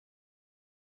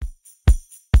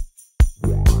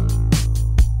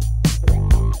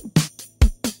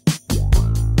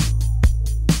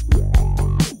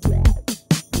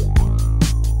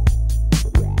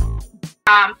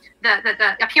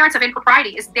the appearance of impropriety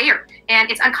is there, and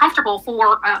it's uncomfortable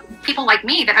for people like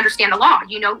me that understand the law.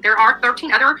 You know, there are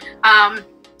 13 other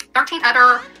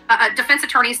defense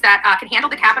attorneys that can handle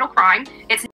the capital crime.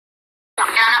 And I'm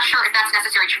not sure if that's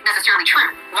necessarily true.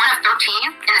 One of 13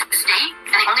 in the state,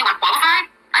 and the only one qualified?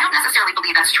 I don't necessarily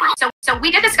believe that's true. So we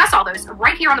did discuss all those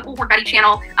right here on the Bullhorn Betty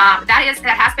channel. That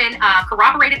has been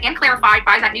corroborated and clarified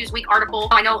by that Newsweek article.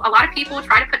 I know a lot of people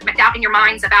try to put doubt in your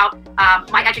minds about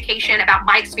my education, about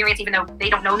my experience, even though they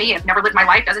don't know me, have never lived my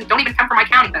life, don't even come from my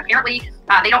county. But apparently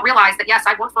they don't realize that, yes,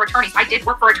 I worked for attorneys. I did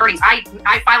work for attorneys.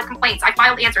 I filed complaints. I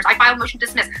filed answers. I filed motion to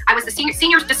dismiss. I was the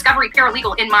senior discovery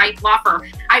paralegal in my law firm.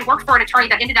 I worked for an attorney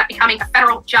that ended up becoming a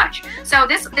federal judge. So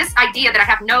this idea that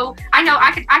I know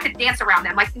I could dance around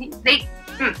them. Like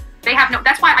they have no,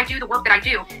 that's why I do the work that I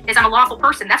do, is I'm a lawful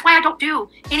person. That's why I don't do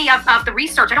any of the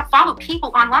research. I don't follow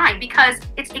people online, because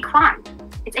it's a crime.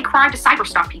 It's a crime to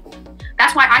cyberstalk people.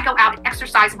 That's why I go out and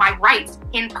exercise my rights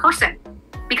in person,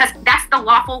 because that's the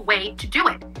lawful way to do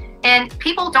it. And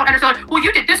people don't understand, well,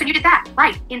 you did this and you did that.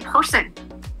 Right, in person.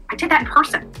 I did that in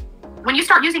person. When you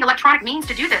start using electronic means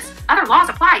to do this, other laws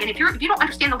apply. And if you don't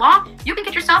understand the law, you can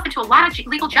get yourself into a lot of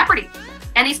legal jeopardy.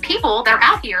 And these people that are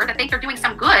out here that think they're doing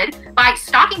some good by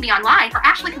stalking me online are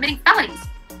actually committing felonies.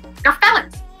 They're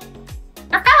felons.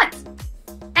 They're felons.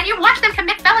 And you watch them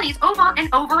commit felonies over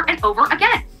and over and over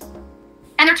again.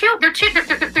 And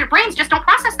their brains just don't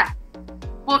process that.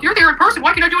 Well, if you're there in person,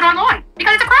 why can't I do it online?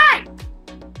 Because it's a crime.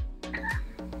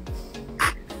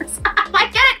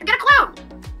 Like, get a clue.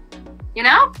 You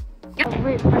know? I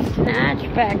whip my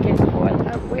snatch back and forth.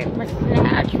 I whip my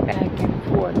snatch back and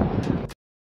forth.